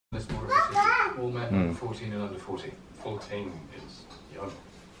All men under 14 and under 40. 14 is young.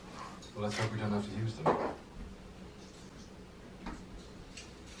 Well, let's hope we don't have to use them. You're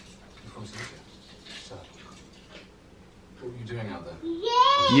from Tunisia? So, what were you doing out there?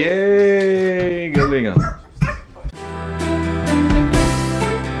 Yay! Galing ah.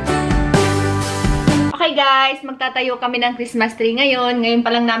 Okay guys, magtatayo kami ng Christmas tree ngayon. Ngayon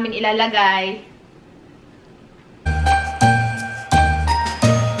pa lang namin ilalagay.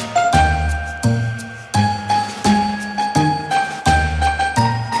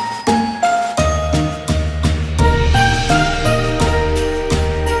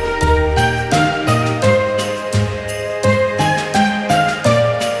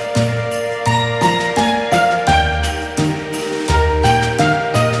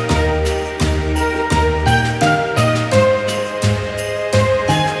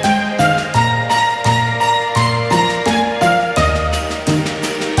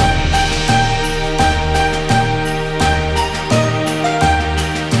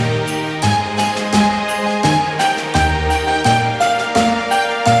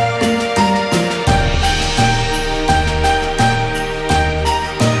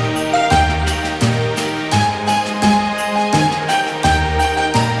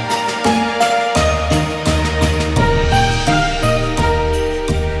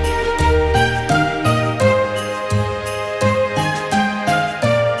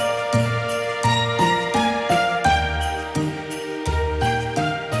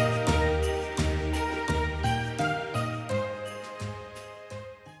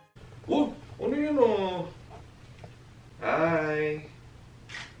 Oh, ano yun oh? Hi!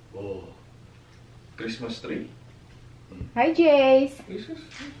 Oh, Christmas tree? Hi Jace! Jesus.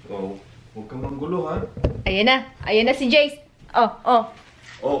 Oh, huwag kang manggulo ha? Ayan na si Jace. Oh.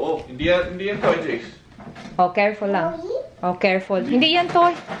 Oh, hindi yan toy, Jace. Oh, careful lang. Oh, careful. Hindi yan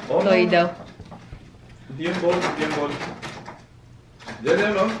toy. Oh, Toy no. daw. Hindi yan ball.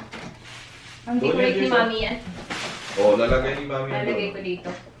 Yan, oh. Ang decorate ni Mami yan. Oh, lalagay ni Mami yan. Lalagay ko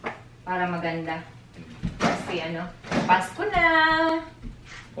dito. Para maganda. Kasi Pasko na!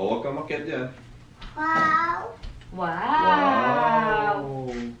 Oh, huwag kang makiat yan. Wow!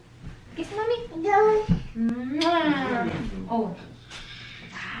 Kiss Mami. Oh. Wow!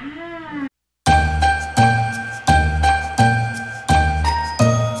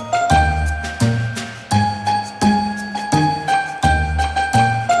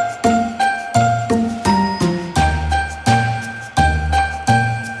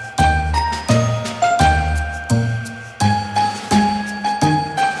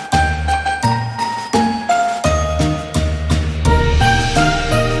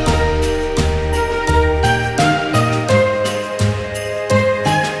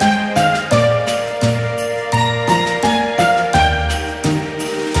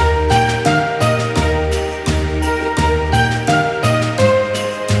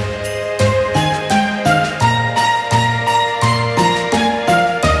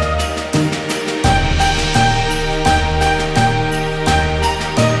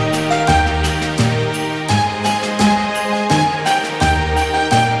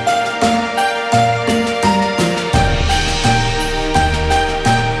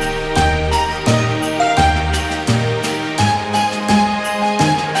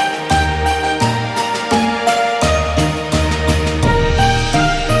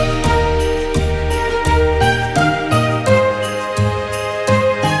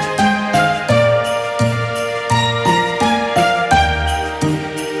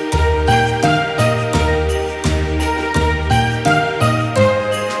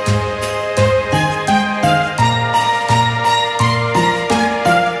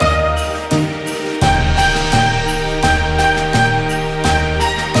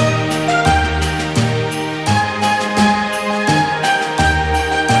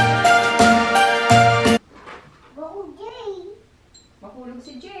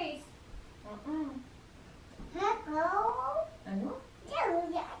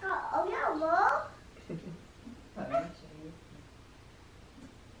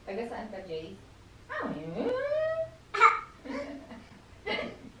 Taga saan ka, Jay? Sabi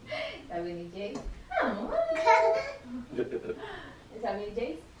ni Jay? Sabi ni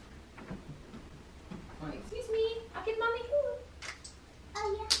Jay? Oh, excuse me. Akit mami ko. Oh,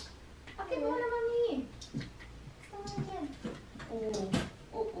 yeah. Akit mo na, mami. Come on again. Oh.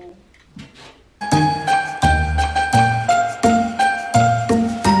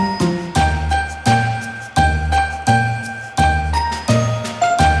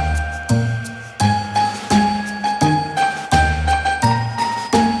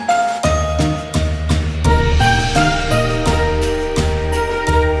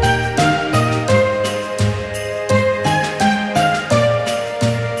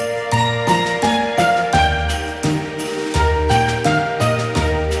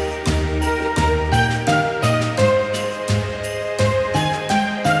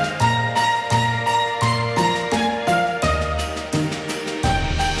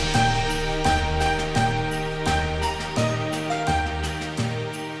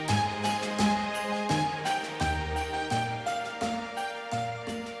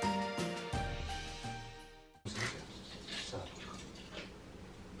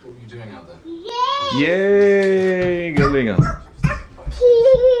 doing out there? Yay! Galing ah.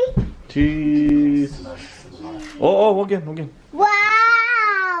 Cheese. Oo, wag yan, wag yan.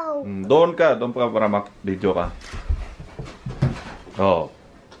 Wow! Doon ka para mak-video ka. Oh.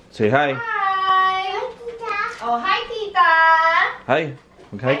 Say hi. Hi! Oh, hi, tita! Hi.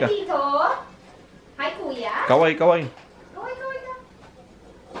 Mag-hi ka. Hi, tito! Hi, kuya! Kaway, kaway. Kaway, kaway ka!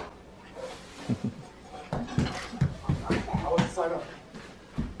 I want to sign up.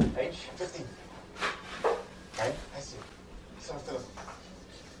 Age 15. Okay, I see. So still.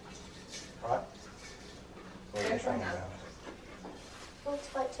 Alright? What are you training around? Let's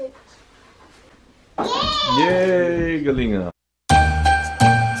fight too. Yay! Galing ah.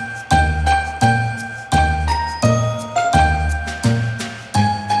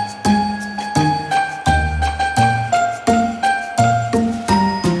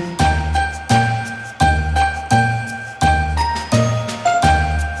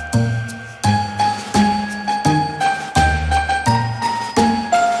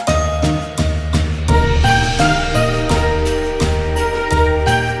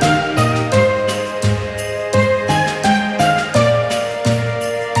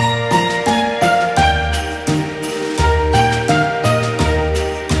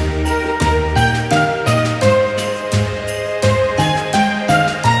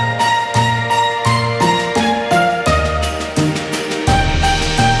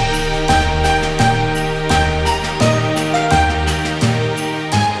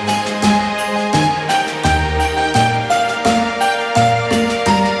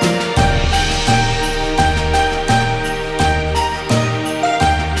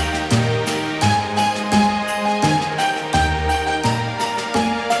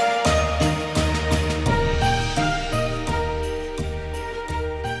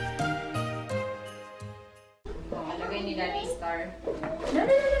 Lagay ni Daddy Star. No,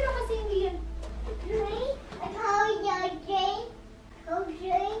 kasi hindi yan.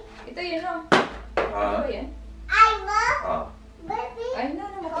 Ito yun, no? Ito yan. Ah. Ay, no,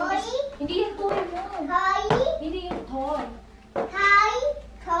 matulis. Hindi yan toy mo. Hindi yung toy.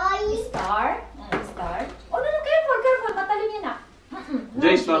 Star? Star? Oh, no, careful. Matalon yan, ah.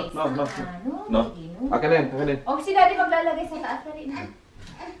 Jace, no. No. Akin na yan, akin na yan. O, si Daddy maglalagay sa taas na rin.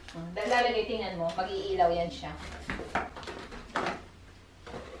 Lalagay, tingnan mo. Pag-iilaw yan siya.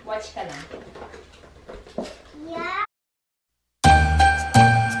 Watch ka lang.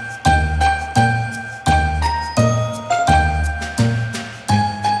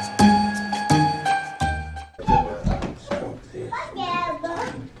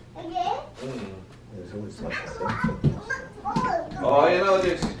 Oh, ayan na,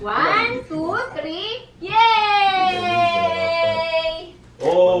 Jace. 1, 2, 3. Yay!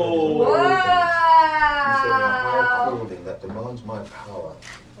 Oh! Wow! Clothing that demands my power.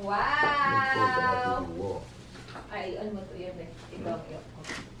 Wow! Ay, ano mo to yun eh? Ito, yun.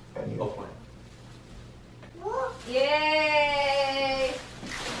 Okay. Yay!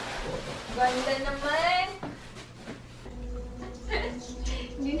 Ganda naman!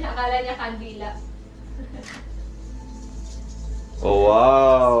 Hindi na akala niya kandila. Oh,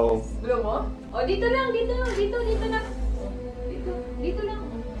 wow! Gulo mo? O, dito lang. Dito lang. Dito lang.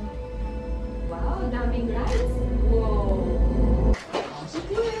 Wow, daming lights. Wow.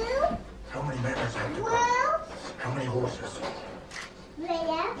 How many members have to come? How many horses?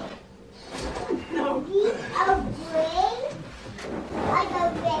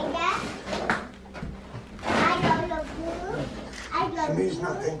 It means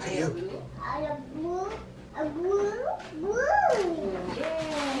nothing to you.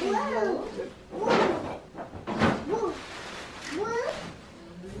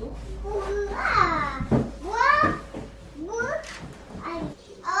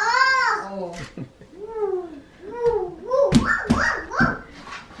 Oh.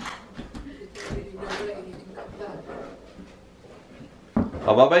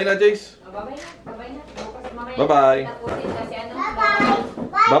 Oh, bye-bye na, Jace. Babay na. Bukas mamaya Bye-bye. tapusin kasi ano.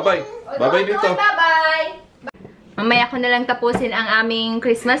 Bye-bye. Bye-bye dito. Bye-bye. Mamaya ko na lang tapusin ang aming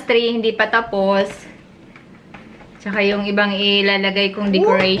Christmas tree. Hindi pa tapos. Tsaka yung ibang ilalagay kong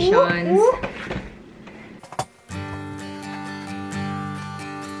decorations.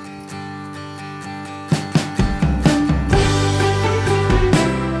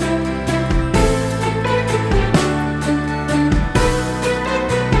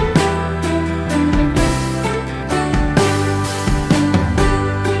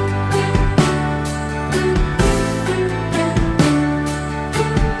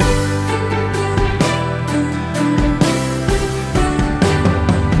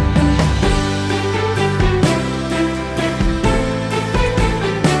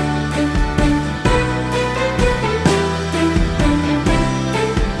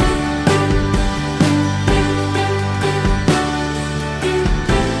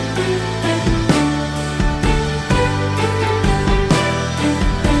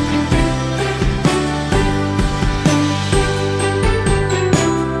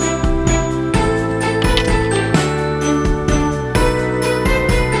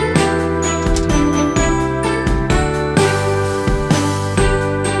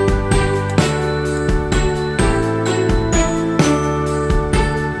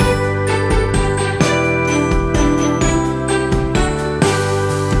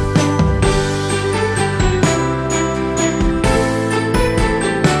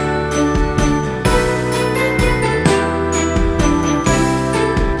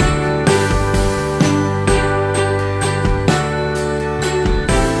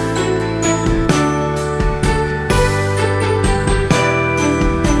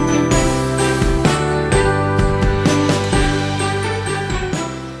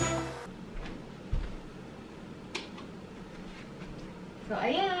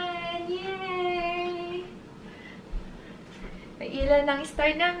 Ayan! Yay! May ilan ng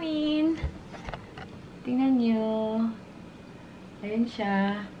star namin. Tingnan nyo. Ayan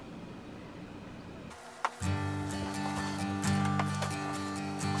siya.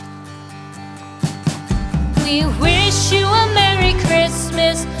 We wish you a Merry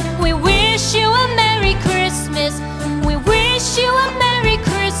Christmas. We wish you a Merry Christmas. We wish you a Merry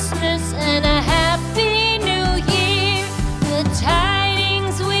Christmas and a Happy New Year. The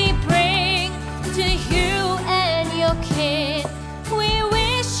tidings we bring to you and your kid. We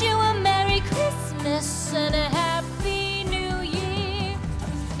wish you a Merry Christmas and a Happy New Year.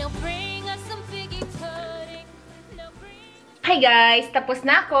 Now bring us some figgy pudding. Now bring... Hi guys! Tapos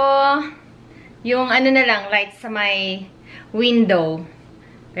na ako. Yung ano na lang, lights sa may window.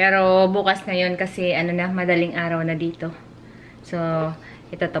 Pero bukas na yun kasi ano na, madaling araw na dito. So,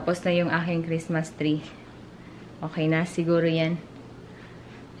 itatapos na yung aking Christmas tree. Okay na, siguro yan.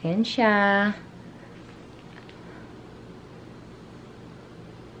 Ayan siya.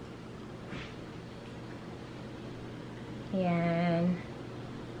 Ayan.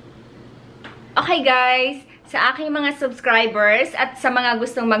 Okay guys! Sa aking mga subscribers at sa mga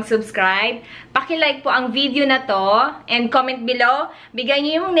gustong mag-subscribe, paki-like po ang video na to and comment below. Bigay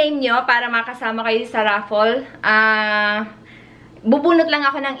niyo yung name nyo para makasama kayo sa raffle. Bubunot lang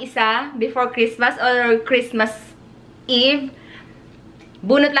ako ng isa before Christmas or Christmas Eve.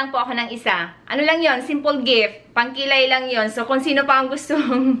 Bunot lang po ako ng isa. Ano lang yon? Simple gift. Pangkilay lang yon. So kung sino pa ang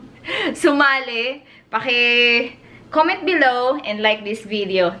gustong sumali, comment below and like this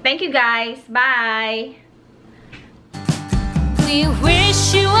video. Thank you guys. Bye! We wish